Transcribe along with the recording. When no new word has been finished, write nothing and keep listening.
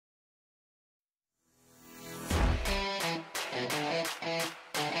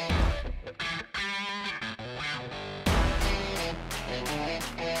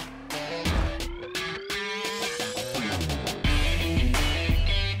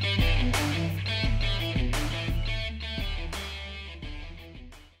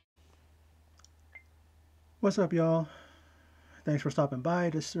What's up, y'all? Thanks for stopping by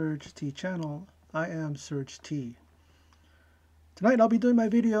the Surge T channel. I am Surge T. Tonight I'll be doing my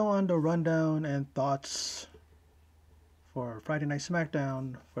video on the rundown and thoughts for Friday Night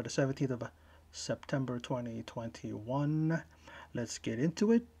Smackdown for the 17th of September 2021. Let's get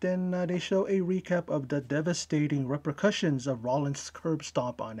into it. Then they show a recap of the devastating repercussions of Rollins' curb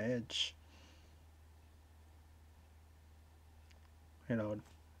stomp on Edge. You know,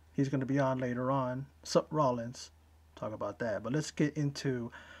 he's going to be on later on. Sup, Rollins? Talk about that. But let's get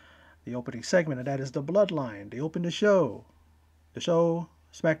into the opening segment, and that is the Bloodline. They open the show. The show,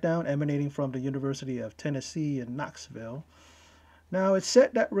 SmackDown, emanating from the University of Tennessee in Knoxville. Now, it's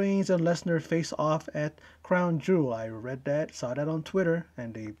said that Reigns and Lesnar face off at Crown Jewel. I read that, saw that on Twitter,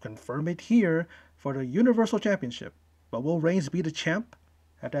 and they confirm it here for the Universal Championship. But will Reigns be the champ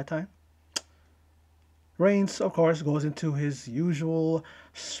at that time? Reigns, of course, goes into his usual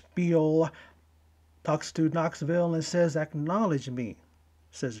spiel, talks to Knoxville and says, "Acknowledge me,"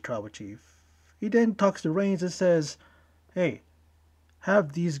 says the tribal chief. He then talks to Reigns and says, "Hey,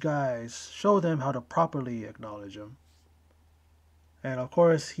 have these guys show them how to properly acknowledge him." And of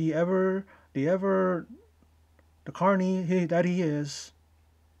course, the carny that he is,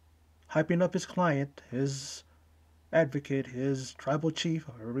 hyping up his client, his advocate, his tribal chief,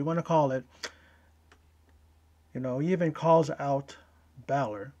 whatever you want to call it. He even calls out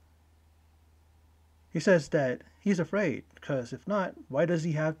Balor. He says that he's afraid, because if not, why does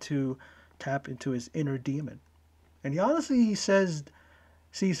he have to tap into his inner demon? And he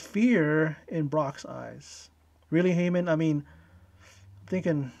sees fear in Brock's eyes. Really, Heyman? I mean, I'm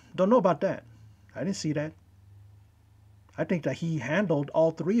thinking, don't know about that. I didn't see that. I think that he handled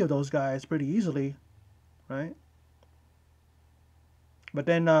all three of those guys pretty easily, right? But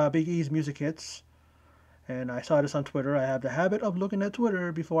then Big E's music hits. And I saw this on Twitter. I have the habit of looking at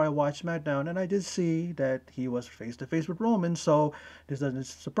Twitter before I watch SmackDown, and I did see that he was face to face with Roman, so this doesn't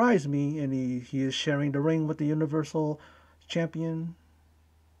surprise me. And he is sharing the ring with the Universal Champion.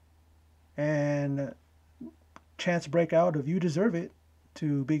 And chance breakout of "You Deserve It"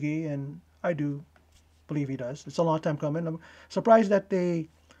 to Big E, and I do believe he does. It's a long time coming. I'm surprised that they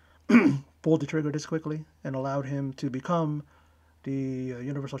pulled the trigger this quickly and allowed him to become the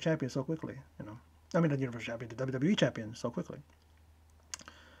Universal Champion so quickly. The Universal Champion, the WWE Champion, so quickly.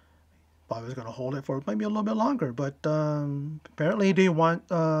 Probably was going to hold it for maybe a little bit longer, but apparently they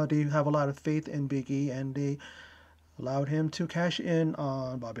have a lot of faith in Big E, and they allowed him to cash in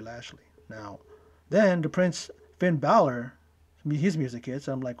on Bobby Lashley. Now, then the Prince Finn Balor, his music hits.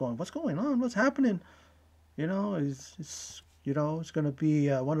 I'm like going, what's going on? What's happening? It's going to be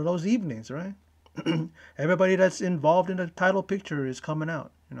one of those evenings, right? Everybody that's involved in the title picture is coming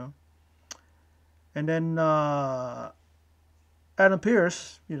out, And then Adam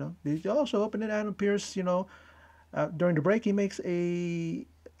Pearce, they all show up, and then Adam Pearce, during the break, he makes a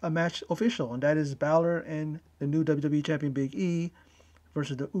match official, and that is Balor and the new WWE Champion Big E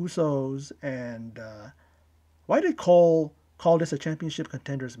versus the Usos. And why did Cole call this a championship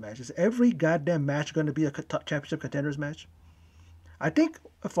contenders match? Is every goddamn match going to be a championship contenders match? I think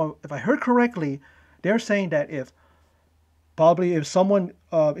if I heard correctly, they're saying that if someone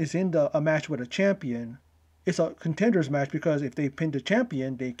is in a match with a champion, it's a contenders match, because if they pin the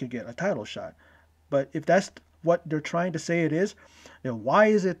champion, they could get a title shot. But if that's what they're trying to say it is, then why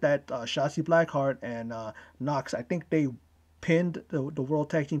is it that Shotzi Blackheart and Nox, I think they pinned the World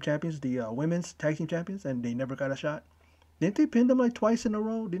Tag Team Champions, the Women's Tag Team Champions, and they never got a shot? Didn't they pin them like twice in a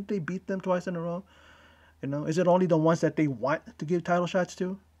row? Didn't they beat them twice in a row? Is it only the ones that they want to give title shots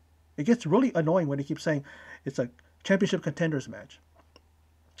to? It gets really annoying when they keep saying it's a championship contenders match.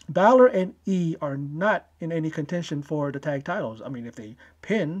 Balor and E are not in any contention for the tag titles. I mean, if they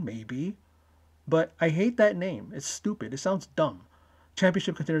pin, maybe. But I hate that name. It's stupid. It sounds dumb.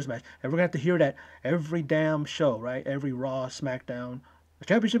 Championship contenders match. And we're going to have to hear that every damn show, right? Every Raw, SmackDown. A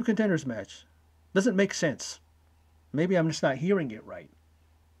championship contenders match. Doesn't make sense. Maybe I'm just not hearing it right.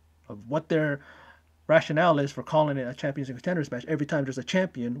 Of what their rationale is for calling it a championship contenders match every time there's a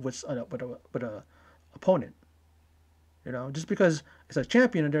champion with a opponent. Just because it's a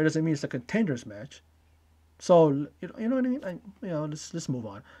champion in there doesn't mean it's a contenders match. So, you know what I mean? Let's move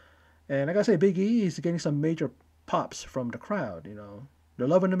on. And like I say, Big E is getting some major pops from the crowd. They're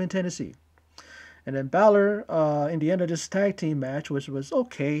loving him in Tennessee. And then Balor, in the end of this tag team match, which was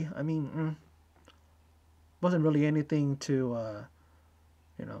okay. I mean, wasn't really anything to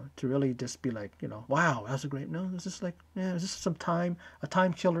really just be like, wow, that was a great. No, it's just like, it's just a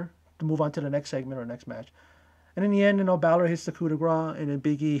time killer to move on to the next segment or next match. And in the end, Balor hits the coup de grace, and then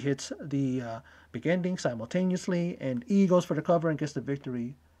Big E hits the big ending simultaneously, and E goes for the cover and gets the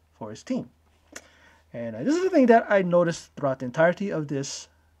victory for his team. And this is the thing that I noticed throughout the entirety of this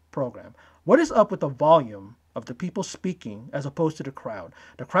program. What is up with the volume of the people speaking as opposed to the crowd?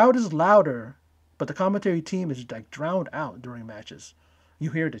 The crowd is louder, but the commentary team is like drowned out during matches.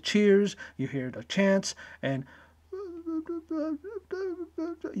 You hear the cheers, you hear the chants, and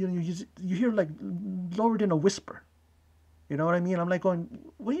you hear like lower than a whisper. You know what I mean? I'm like going,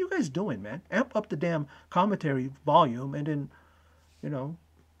 what are you guys doing, man? Amp up the damn commentary volume, and then you know,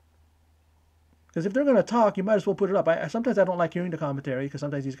 because if they're gonna talk, you might as well put it up. Sometimes I don't like hearing the commentary because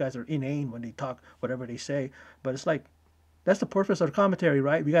sometimes these guys are inane when they talk whatever they say. But it's like that's the purpose of the commentary,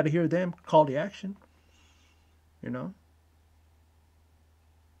 right? We got to hear them call the action, you know.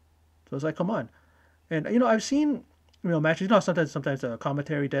 So it's like, come on. And I've seen matches. Sometimes the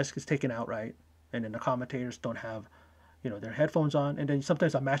commentary desk is taken out, right? And then the commentators don't have their headphones on, and then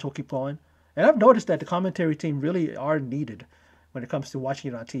sometimes a match will keep going. And I've noticed that the commentary team really are needed when it comes to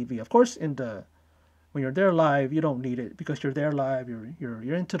watching it on TV. Of course, when you're there live, you don't need it because you're there live.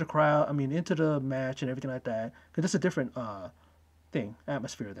 You're into the crowd. I mean, into the match and everything like that. Because it's a different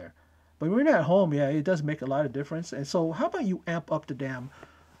atmosphere there. But when you're at home, yeah, it does make a lot of difference. And so, how about you amp up the damn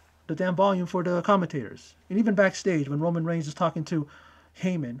volume for the commentators? And even backstage, when Roman Reigns is talking to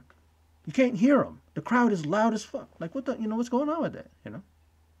Heyman, you can't hear him. The crowd is loud as fuck. Like, what's going on with that?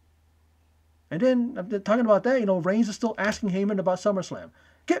 And then talking about that, Reigns is still asking Heyman about SummerSlam.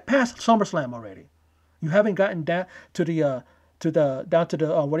 Get past SummerSlam already. You haven't gotten down to the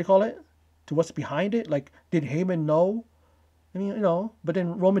what do you call it? To what's behind it? Like, did Heyman know? I mean, but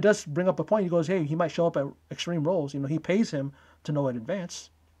then Roman does bring up a point. He goes, hey, he might show up at Extreme Rules. He pays him to know in advance.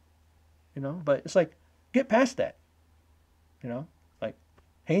 But it's like, get past that. Like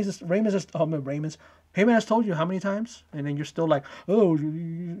Heyman has told you how many times, and then you're still like, oh,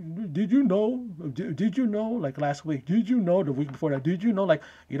 did you know? Did you know? Like last week, did you know? The week before that, did you know? Like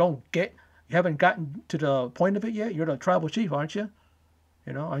you haven't gotten to the point of it yet. You're the tribal chief, aren't you?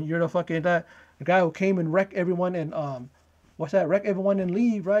 And you're the fucking the guy who came and wrecked everyone and what's that? Wreck everyone and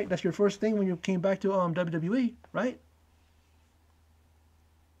leave, right? That's your first thing when you came back to WWE, right?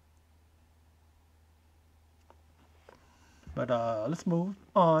 But let's move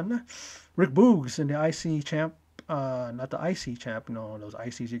on. Rick Boogs in the IC champ, not the IC champ, those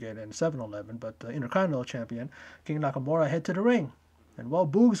ICs you get in 7-Eleven, but the Intercontinental Champion, King Nakamura, head to the ring. And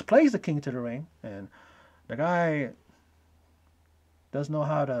Boogs plays the King to the ring, and the guy does know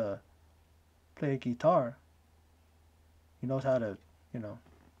how to play a guitar. He knows how to,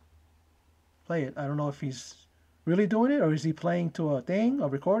 play it. I don't know if he's really doing it or is he playing to a thing, a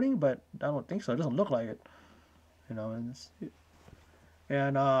recording, but I don't think so. It doesn't look like it.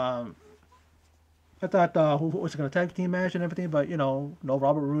 And I thought who was going to tag team match and everything, but no,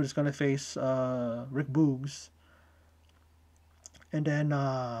 Robert Roode is going to face Rick Boogs, and then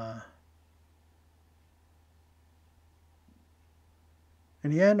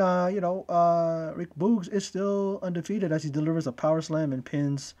in the end, Rick Boogs is still undefeated as he delivers a power slam and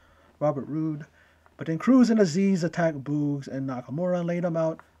pins Robert Roode. But then Cruz and Aziz attack Boogs and Nakamura and laid him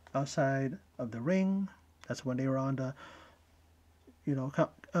out outside of the ring. That's when they were on the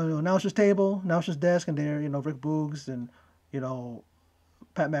announcer's table, announcer's desk, and there, Rick Boogs and,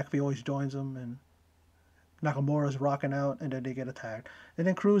 Pat McAfee always joins them, and Nakamura's rocking out, and then they get attacked. And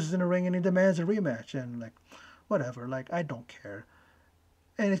then Cruz is in the ring and he demands a rematch, and like, whatever, like, I don't care.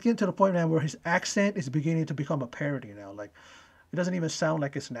 And it's getting to the point now where his accent is beginning to become a parody now. Like, it doesn't even sound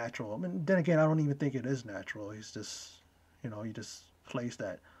like it's natural. I mean, then again, I don't even think it is natural. He's just, he just plays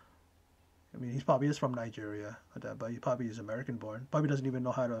that. I mean, he probably is from Nigeria, but he probably is American-born. Probably doesn't even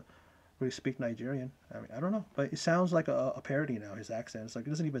know how to really speak Nigerian. I mean, I don't know, but it sounds like a parody now. His accent, it's like it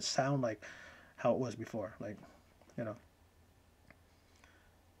doesn't even sound like how it was before. Like,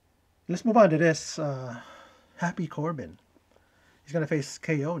 Let's move on to this. Happy Corbin. He's gonna face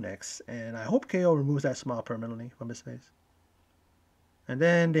KO next, and I hope KO removes that smile permanently from his face. And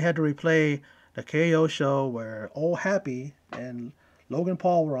then they had to replay the KO show where Old Happy and Logan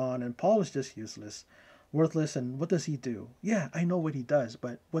Paul were on, and Paul is just useless, worthless, and what does he do? Yeah, I know what he does,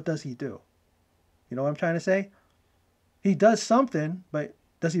 but what does he do? You know what I'm trying to say? He does something, but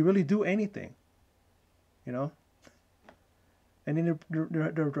does he really do anything? And then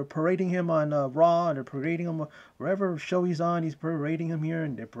they're parading him on Raw, and they're parading him wherever show he's on. He's parading him here,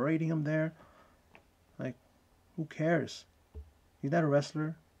 and they're parading him there. Like, who cares? He's not a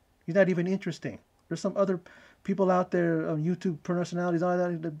wrestler. He's not even interesting. There's some other people out there, YouTube personalities, all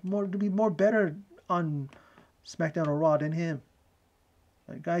that, to be more better on SmackDown or Raw than him.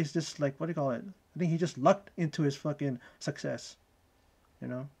 Like, guy's just like, what do you call it? I think he just lucked into his fucking success.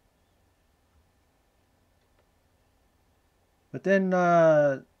 But then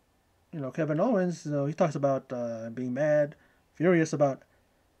Kevin Owens, he talks about being mad, furious about,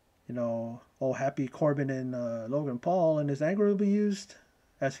 oh, happy Corbin and Logan Paul, and his anger will be used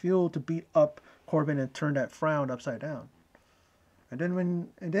as fuel to beat up Corbin and turn that frown upside down. And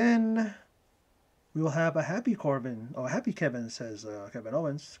then we will have a happy Corbin, or a happy Kevin, says Kevin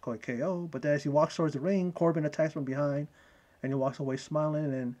Owens, called KO. But then as he walks towards the ring, Corbin attacks from behind, and he walks away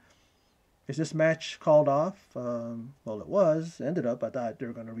smiling. And is this match called off? Well, it was. Ended up, I thought they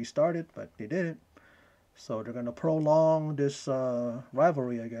were going to restart it, but they didn't. So they're going to prolong this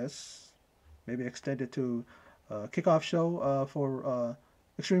rivalry, I guess. Maybe extend it to a kickoff show for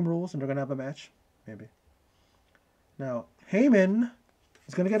Extreme Rules, and they're going to have a match. Maybe. Now, Heyman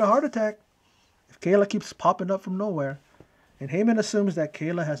is going to get a heart attack if Kayla keeps popping up from nowhere. And Heyman assumes that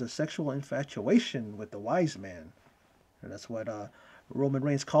Kayla has a sexual infatuation with the wise man. And that's what Roman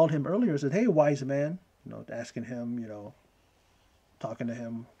Reigns called him earlier. Said, "Hey, wise man," asking him, talking to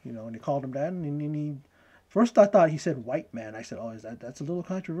him, and he called him that. And he first I thought he said white man. I said, "Oh, that's a little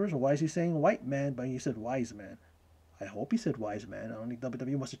controversial? Why is he saying white man?" But he said wise man. I hope he said wise man. I don't think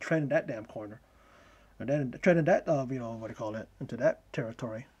WWE wants to tread in that damn corner, and then tread in that, what do you call it, into that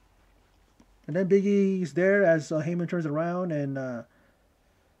territory. And then Big E's there as Heyman turns around and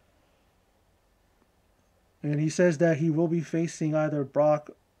he says that he will be facing either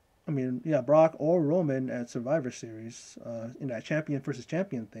Brock or Roman at Survivor Series in that champion versus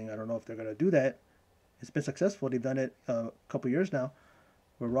champion thing. I don't know if they're going to do that. It's been successful. They've done it a couple years now,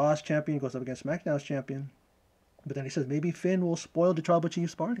 where Raw's champion goes up against SmackDown's champion. But then he says maybe Finn will spoil the Tribal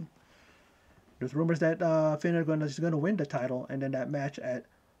Chief's party. There's rumors that Finn is going to win the title, and then that match at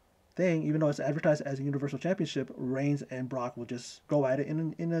thing, even though it's advertised as a Universal Championship, Reigns and Brock will just go at it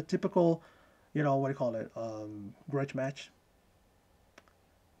in a typical, what do you call it, grudge match.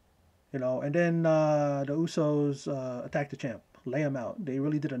 And then the Usos attack the champ, lay him out. They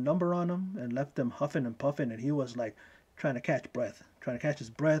really did a number on him and left him huffing and puffing, and he was like trying to catch his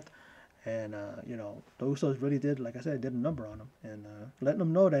breath. And, the Usos really did, like I said, did a number on him and letting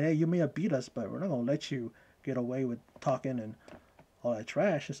them know that, hey, you may have beat us, but we're not going to let you get away with talking and all that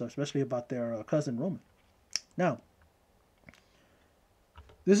trash, and stuff, especially about their cousin Roman. Now,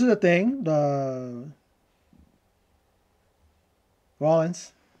 this is the thing. The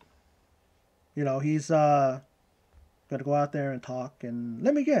Rollins, he's going to go out there and talk. And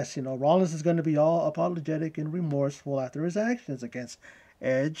let me guess, Rollins is going to be all apologetic and remorseful after his actions against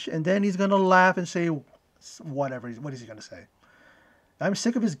Edge. And then he's going to laugh and say whatever. What is he going to say? I'm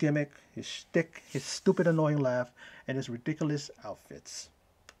sick of his gimmick, his shtick, his stupid, annoying laugh, and his ridiculous outfits.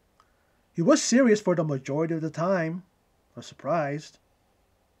 He was serious for the majority of the time. I was surprised.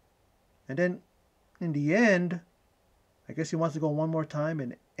 And then, in the end, I guess he wants to go one more time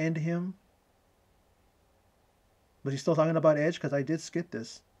and end him. But he's still talking about Edge, because I did skip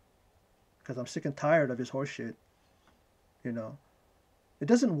this. Because I'm sick and tired of his horse shit. It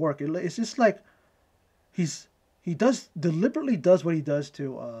doesn't work. It's just like he deliberately does what he does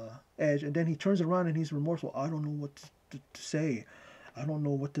to Edge, and then he turns around and he's remorseful. I don't know what to say. I don't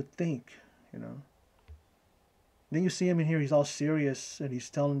know what to think. Then you see him in here. He's all serious and he's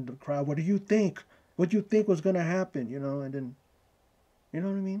telling the crowd, "What do you think? What do you think was gonna happen?" And then, you know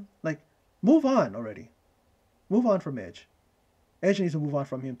what I mean? Like, move on already. Move on from Edge. Edge needs to move on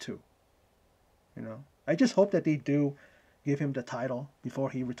from him too. I just hope that they do give him the title before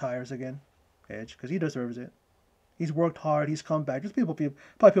he retires again, Edge, because he deserves it. He's worked hard. He's come back. There's probably people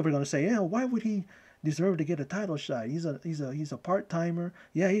are going to say, "Yeah, why would he deserve to get a title shot? He's a part timer.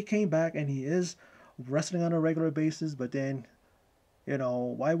 Yeah, he came back and he is wrestling on a regular basis. But then,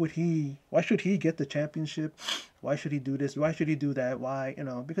 why should he get the championship? Why should he do this? Why should he do that? Why?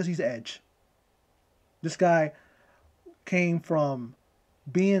 Because he's Edge. This guy came from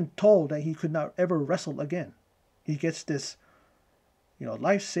being told that he could not ever wrestle again. He gets this,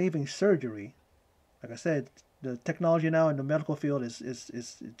 life-saving surgery. Like I said, the technology now in the medical field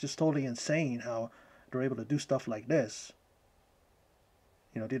is just totally insane how they're able to do stuff like this.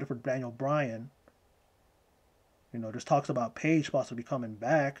 They did it for Daniel Bryan. There's talks about Paige possibly coming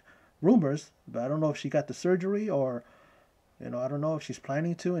back. Rumors, but I don't know if she got the surgery or, I don't know if she's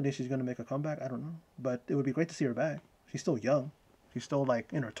planning to and then she's going to make a comeback. I don't know. But it would be great to see her back. She's still young. She's still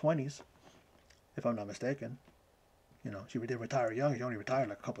like in her 20s, if I'm not mistaken. She did retire young. She only retired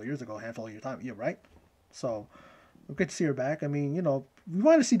like a couple of years ago, a handful of years time. Yeah, right? So, we're good to see her back. I mean, we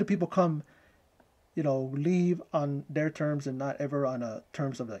want to see the people come, leave on their terms and not ever on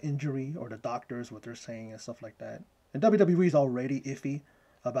terms of the injury or the doctors, what they're saying and stuff like that. And WWE is already iffy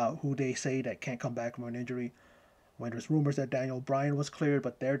about who they say that can't come back from an injury. When there's rumors that Daniel Bryan was cleared,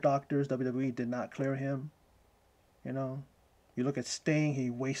 but their doctors, WWE, did not clear him. You look at Sting,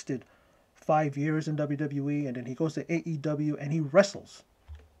 he wasted 5 years in WWE, and then he goes to AEW and he wrestles.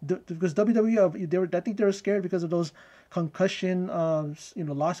 Because WWE, I think they were scared because of those concussion,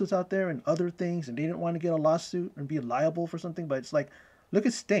 lawsuits out there and other things, and they didn't want to get a lawsuit and be liable for something. But it's like, look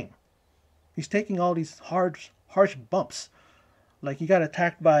at Sting. He's taking all these harsh bumps. Like he got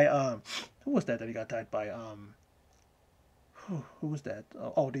attacked by who was that he got attacked by? Who was that?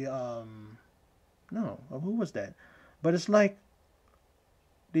 No, who was that? But it's like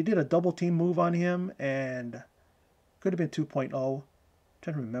they did a double team move on him, and could have been 2.0.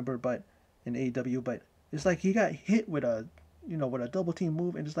 Trying to remember, but in AEW, but it's like he got hit with a double team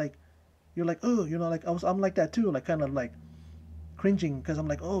move, and it's like you're like, oh, like I'm like that too, like kind of like cringing because I'm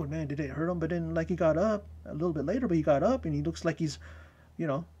like, oh man, did it hurt him? But then like he got up a little bit later, but he got up and he looks like he's, you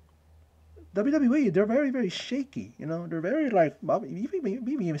know, WWE. They're very very shaky. They're very like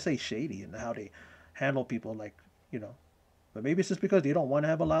even say shady in how they handle people, like you know. But maybe it's just because they don't want to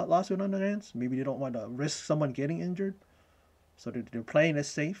have a lawsuit on their hands. Maybe they don't want to risk someone getting injured. So they're playing it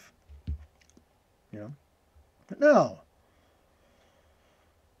safe, But now,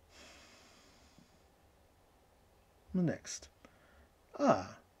 next.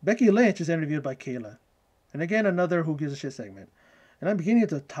 Becky Lynch is interviewed by Kayla. And again, another Who Gives a Shit segment. And I'm beginning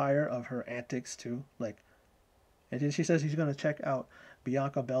to tire of her antics too. And then she says she's going to check out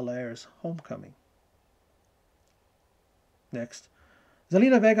Bianca Belair's homecoming. Next.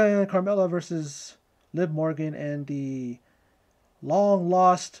 Zelina Vega and Carmella versus Liv Morgan and the long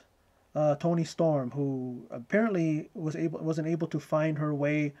lost Toni Storm, who apparently wasn't able to find her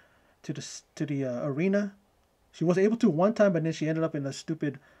way to the arena. She was able to one time, but then she ended up in a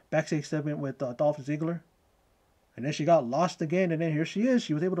stupid backstage segment with Dolph Ziggler, and then she got lost again. And then here she is.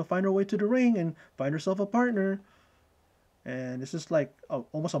 She was able to find her way to the ring and find herself a partner. And it's just like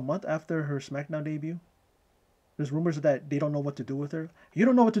almost a month after her SmackDown debut. There's rumors that they don't know what to do with her. You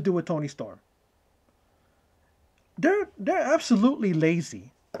don't know what to do with Toni Storm. They're absolutely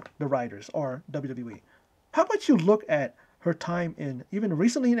lazy, the writers or WWE. How about you look at her time in even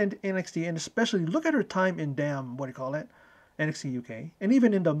recently in NXT, and especially look at her time in NXT UK, and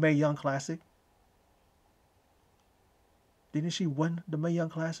even in the Mae Young Classic. Didn't she win the Mae Young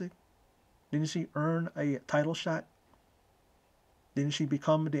Classic? Didn't she earn a title shot? Didn't she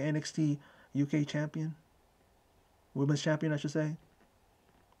become the NXT UK champion? Women's champion, I should say.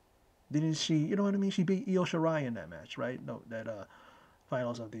 Didn't she, you know what I mean? She beat Io Shirai in that match, right? No, that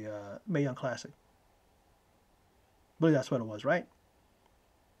finals of the Mae Young Classic. But that's what it was, right?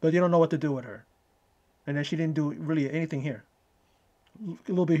 But you don't know what to do with her. And then she didn't do really anything here. A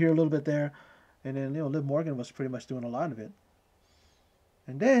little bit here, a little bit there. And then, Liv Morgan was pretty much doing a lot of it.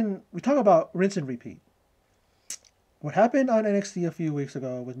 And then we talk about rinse and repeat. What happened on NXT a few weeks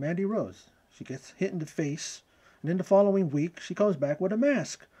ago with Mandy Rose? She gets hit in the face. And then the following week, she comes back with a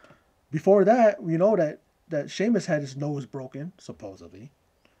mask. Before that, we know that Sheamus had his nose broken, supposedly,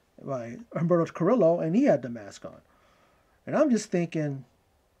 by Humberto Carrillo, and he had the mask on. And I'm just thinking,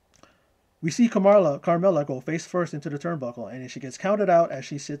 we see Carmella go face first into the turnbuckle, and then she gets counted out as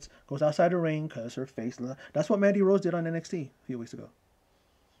she goes outside the ring because her face. That's what Mandy Rose did on NXT a few weeks ago.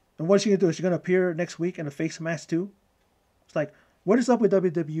 And what is she going to do? Is she going to appear next week in a face mask too? It's like, what is up with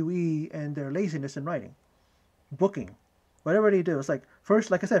WWE and their laziness in writing? Booking. Whatever they do, it's like first,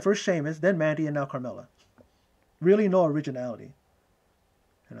 like I said, first Sheamus, then Mandy, and now Carmella. Really no originality.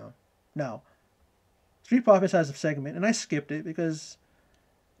 Now, Street Profits has a segment, and I skipped it because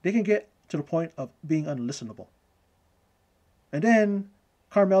they can get to the point of being unlistenable. And then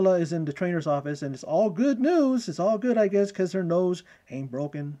Carmella is in the trainer's office, and it's all good news. It's all good, I guess, because her nose ain't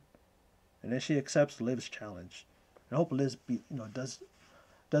broken. And then she accepts Liv's challenge. And I hope Liz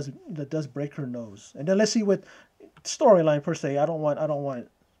does break her nose. And then let's see what storyline per se. I don't want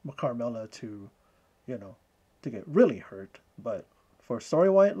Carmella to, to get really hurt. But for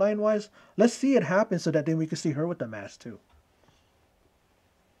storyline wise, let's see it happen so that then we can see her with the mask too.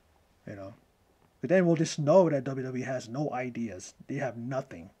 But then we'll just know that WWE has no ideas. They have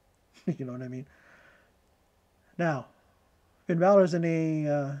nothing. You know what I mean? Now, Finn Balor's in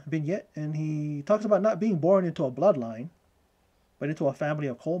a vignette, and he talks about not being born into a bloodline, but into a family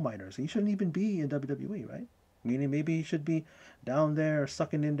of coal miners. He shouldn't even be in WWE, right? Meaning maybe he should be down there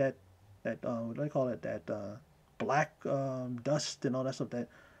sucking in that what do I call it? That black dust and all that stuff.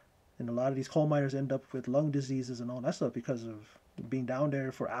 And a lot of these coal miners end up with lung diseases and all that stuff because of being down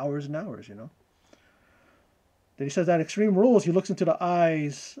there for hours and hours, Then he says that Extreme Rules, he looks into the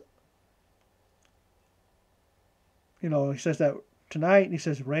eyes. He says that tonight, he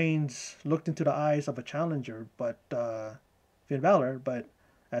says Reigns looked into the eyes of a challenger, but Finn Balor, but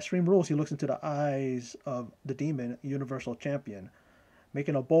at Extreme Rules, he looks into the eyes of the Demon, Universal Champion.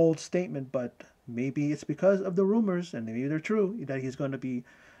 making a bold statement, but maybe it's because of the rumors, and maybe they're true, that he's going to be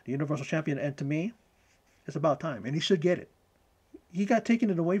the Universal Champion. And to me, it's about time, and he should get it. He got taken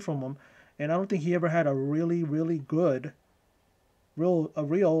it away from him, and I don't think he ever had a really, really good, a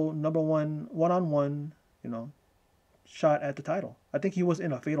real number on one, you know, shot at the title. I think he was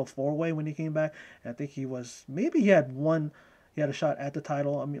in a fatal four way when he came back. And I think maybe he had a shot at the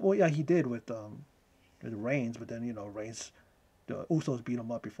title. I mean, well, yeah, he did with Reigns, but then Reigns, the Usos beat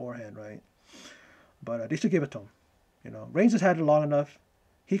him up beforehand, right? But they should give it to him. Reigns has had it long enough.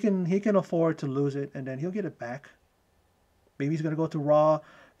 He can afford to lose it, and then he'll get it back. Maybe he's gonna go to Raw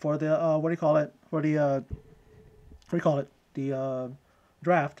for the what do you call it? For the what do you call it? The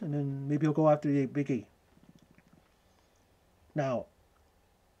draft, and then maybe he'll go after the Big E. Now,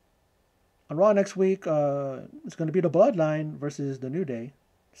 on Raw next week, it's going to be the Bloodline versus the New Day.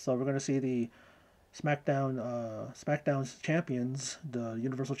 So we're going to see the SmackDown's champions, the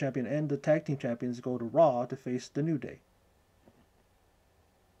Universal Champion and the Tag Team Champions, go to Raw to face the New Day.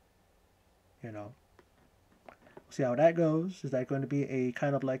 See how that goes. Is that going to be a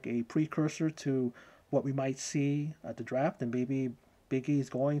kind of like a precursor to what we might see at the draft? And maybe Big E is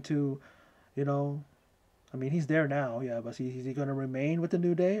going to, I mean, he's there now, yeah, but is he going to remain with the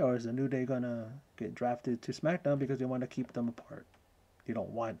New Day, or is the New Day going to get drafted to SmackDown because they want to keep them apart? They don't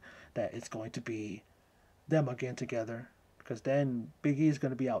want that it's going to be them again together, because then Big E is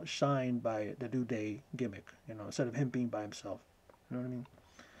going to be outshined by the New Day gimmick, instead of him being by himself. You know what I mean?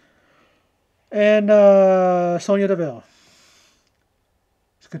 And Sonya Deville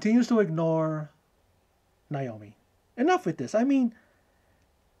continues to ignore Naomi. Enough with this. I mean,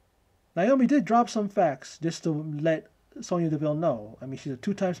 Naomi did drop some facts just to let Sonya Deville know. I mean, she's a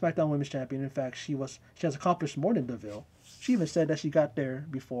two-time SmackDown Women's Champion. In fact, she has accomplished more than Deville. She even said that she got there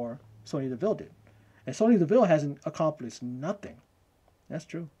before Sonya Deville did. And Sonya Deville hasn't accomplished nothing. That's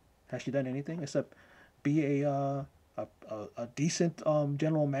true. Has she done anything except be a decent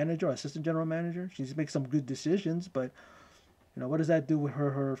general manager, or assistant general manager? She's makes some good decisions, but what does that do with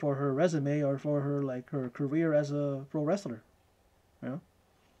her for her resume, or for her career as a pro wrestler?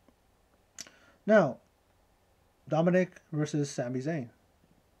 Now, Dominic versus Sami Zayn.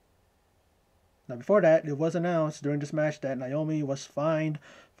 Now, before that, it was announced during this match that Naomi was fined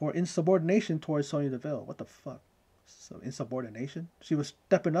for insubordination towards Sonya Deville. What the fuck? So, insubordination? She was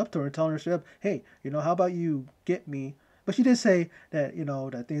stepping up to her and telling her straight up, hey, how about you get me? But she did say that,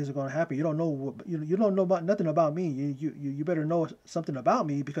 that things are going to happen. You don't know, you don't know nothing about me. You better know something about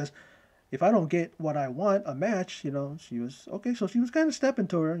me, because if I don't get what I want, a match, she was, okay, so she was kind of stepping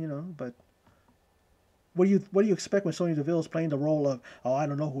to her, but what do you expect when Sonya Deville is playing the role of, oh, I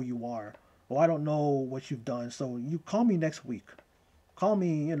don't know who you are, oh, I don't know what you've done, so you call me next week, call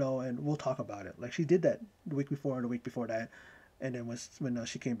me, and we'll talk about it. Like she did that the week before and the week before that, and then when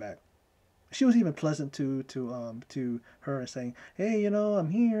she came back, she was even pleasant to her and saying, hey, I'm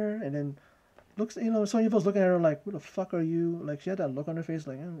here, and then looks, Sonya Deville's looking at her like, what the fuck are you? Like she had that look on her face,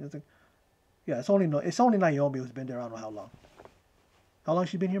 like, it's like, yeah, it's only Naomi who's been there. I don't know how long. How long has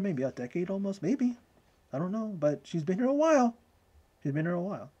she been here? Maybe a decade almost, maybe. I don't know, but she's been here a while. And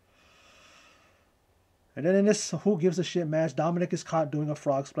then in this who gives a shit match, Dominic is caught doing a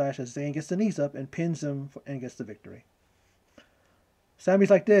frog splash as Zayn gets the knees up and pins him and gets the victory. Sammy's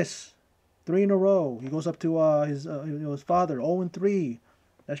like this, 3 in a row. He goes up to his father, 0-3.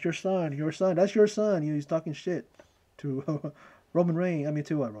 That's your son. That's your son. He's talking shit to Roman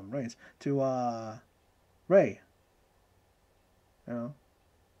Reigns. To Ray.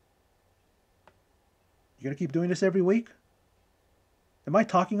 You gonna keep doing this every week? Am I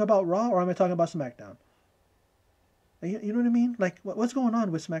talking about Raw, or am I talking about SmackDown? You know what I mean? Like, what's going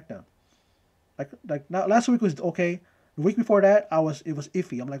on with SmackDown? Like now, last week was okay. The week before that, it was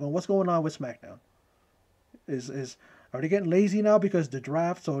iffy. I'm like, well, what's going on with SmackDown? Are they getting lazy now because the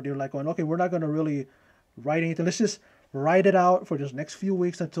draft? So they're like, going, okay, we're not gonna really write anything. Let's just write it out for just next few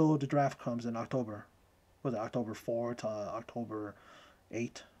weeks until the draft comes in October. Was it October 4th to October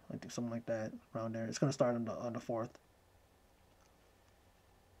 8th? I think something like that, around there. It's gonna start on the 4th.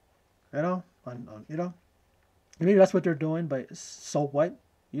 Maybe that's what they're doing. But so what?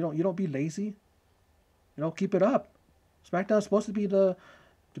 You don't be lazy. Keep it up. SmackDown's supposed to be the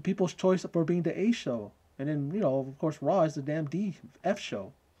people's choice for being the A show, and then of course Raw is the damn D F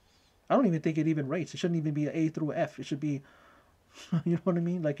show. I don't even think it even rates. It shouldn't even be an A through F. It should be, you know what I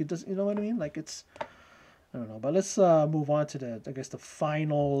mean? Like it does. You know what I mean? Like it's. I don't know, but let's move on to the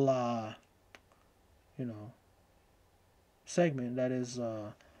final, segment. That is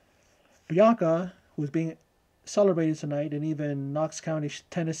Bianca, who's being celebrated tonight, and even Knox County,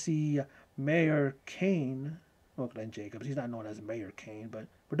 Tennessee Mayor Kane Well, Glenn Jacobs. He's not known as Mayor Kane, but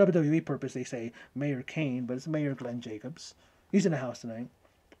for WWE purpose, they say Mayor Kane, but it's Mayor Glenn Jacobs. He's in the house tonight.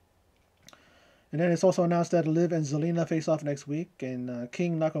 And then it's also announced that Liv and Zelina face off next week, and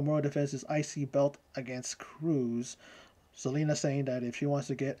King Nakamura defends his IC belt against Cruz. Zelina saying that if she wants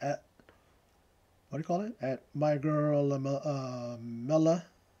to get at, what do you call it? At my girl Mella,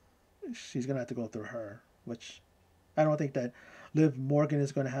 she's going to have to go through her, which I don't think that Liv Morgan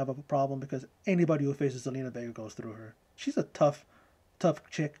is going to have a problem because anybody who faces Zelina Vega goes through her. She's a tough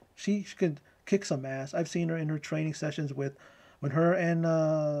chick. She can kick some ass. I've seen her in her training sessions with when her and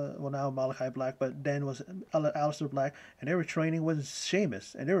well, now Malachi Black, but then was Aleister Black, and they were training with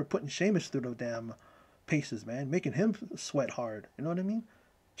Sheamus, and they were putting Sheamus through the damn paces, man, making him sweat hard. You know what I mean?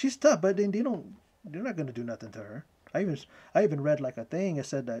 She's tough, but then they're not gonna do nothing to her. I even read like a thing that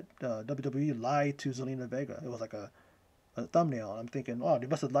said that WWE lied to Zelina Vega. It was like a thumbnail. I'm thinking, oh, they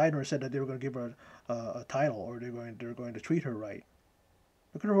must have lied to her and said that they were going to give her a title, or they're going to treat her right.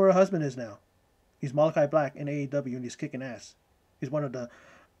 Look at who her husband is now. He's Malachi Black in AEW, and he's kicking ass. He's one of the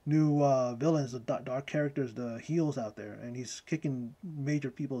new villains, the dark characters, the heels out there, and he's kicking major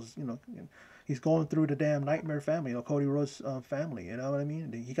people's, he's going through the damn Nightmare family, Cody Rhodes' family, you know what I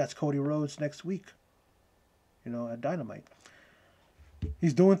mean? He got Cody Rhodes next week, at Dynamite.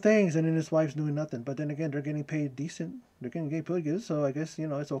 He's doing things, and then his wife's doing nothing. But then again, they're getting paid decent. They're getting paid pretty good, so I guess,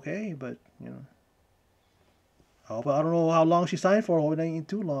 it's okay, but, I don't know how long she signed for. Hope it ain't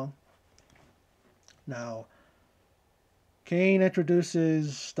too long. Now, Kane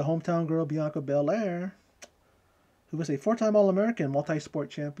introduces the hometown girl, Bianca Belair, who was a four-time All-American multi-sport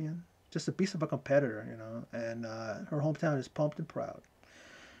champion. Just a beast of a competitor, and her hometown is pumped and proud.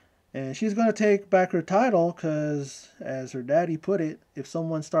 And she's going to take back her title because, as her daddy put it, if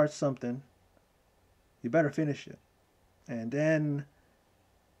someone starts something, you better finish it. And then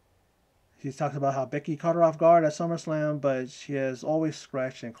she talks about how Becky caught her off guard at SummerSlam, but she has always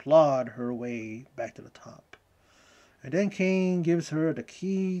scratched and clawed her way back to the top. And then Kane gives her the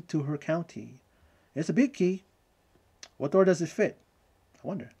key to her county. It's a big key. What door does it fit? I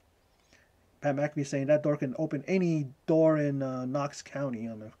wonder. Pat McAfee saying that door can open any door in Knox County.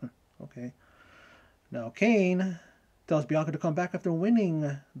 Okay. Now Kane tells Bianca to come back after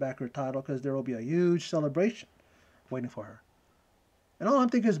winning back her title because there will be a huge celebration waiting for her. And all I'm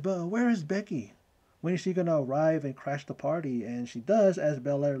thinking is, where is Becky? When is she going to arrive and crash the party? And she does as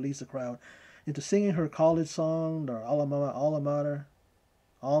Belair leads the crowd into singing her college song, or alma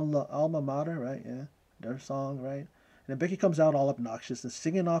mater, right? Yeah, their song, right? And then Becky comes out all obnoxious and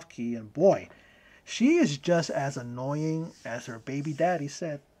singing off key, and boy, she is just as annoying as her baby daddy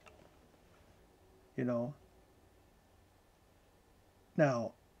said.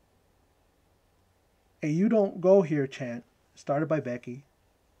 Now, a "You Don't Go Here" chant started by Becky.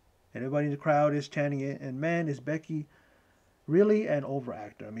 Everybody in the crowd is chanting it, and man, is Becky really an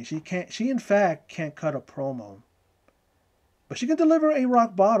overactor. I mean, she in fact can't cut a promo, but she can deliver a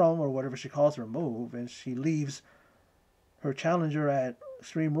rock bottom, or whatever she calls her move, and she leaves her challenger at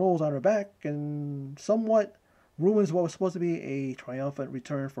Extreme Rules on her back, and somewhat ruins what was supposed to be a triumphant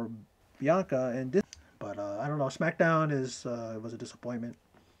return for Bianca. And this, but I don't know. SmackDown was a disappointment.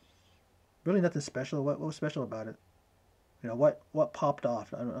 Really nothing special. What was special about it? What popped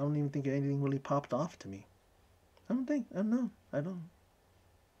off? I don't even think anything really popped off to me. I don't know.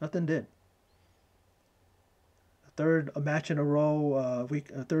 Nothing did. Third match in a row,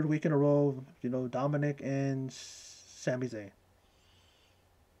 third week in a row, Dominic and Sami Zayn.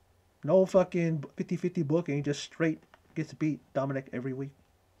 No fucking 50-50 booking, just straight gets beat Dominic every week.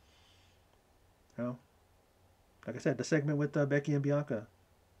 Like I said, the segment with Becky and Bianca.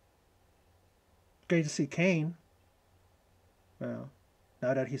 Great to see Kane. Now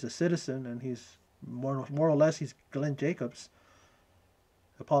that he's a citizen and he's more or less he's Glenn Jacobs,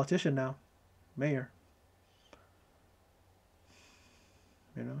 a politician now, mayor.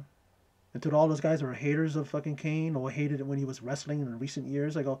 And to all those guys who are haters of fucking Kane or hated it when he was wrestling in recent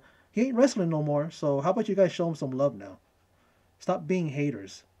years, I go, he ain't wrestling no more. So how about you guys show him some love now? Stop being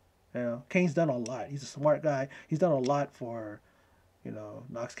haters. Kane's done a lot. He's a smart guy. He's done a lot for,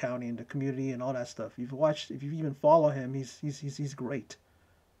 Knox County and the community and all that stuff. If you even follow him, he's great.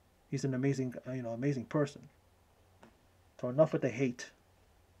 He's an amazing, amazing person. So enough with the hate.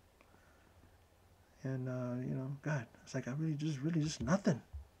 And God, it's like I really just nothing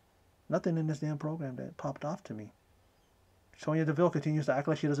in this damn program that popped off to me. Sonya Deville continues to act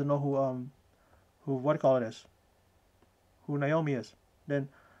like she doesn't know who Naomi is. Then,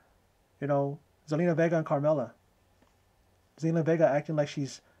 Zelina Vega and Carmella. Zelina Vega acting like she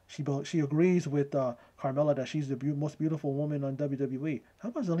agrees with Carmella that she's the most beautiful woman on WWE. How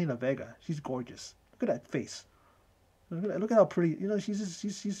about Zelina Vega? She's gorgeous. Look at that face. Look at how pretty. You know, she's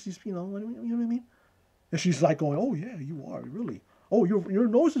you know, you know what I mean. And she's like going, "Oh yeah, you are really. Oh, your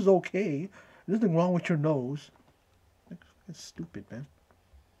nose is okay. There's nothing wrong with your nose." It's stupid, man.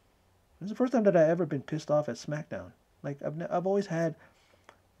 This is the first time that I ever been pissed off at SmackDown. Like I've always had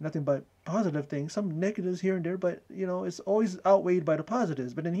nothing but positive things, some negatives here and there, but you know it's always outweighed by the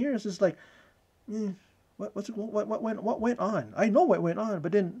positives. But in here it's just like, eh, what went on? I know what went on,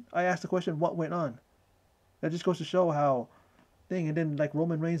 but then I asked the question, what went on? That just goes to show how thing. And then like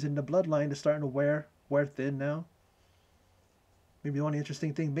Roman Reigns in the bloodline is starting to wear thin now. Maybe the only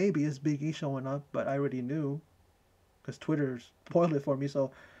interesting thing maybe is Big E showing up, but I already knew because Twitter spoiled it for me. So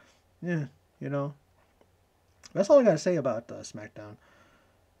yeah, you know that's all I gotta say about SmackDown.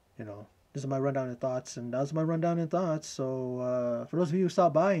 You know, this is my rundown and thoughts, and that's my rundown and thoughts. So for those of you who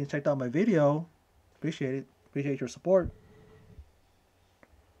stopped by and checked out my video, appreciate it. Appreciate your support.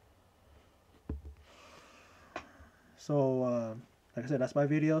 So like I said, that's my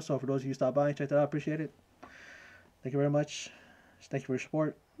video. So for those of you who stopped by and checked it out, appreciate it. Thank you very much. Thank you for your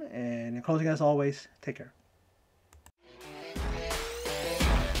support. And in closing, as always, take care.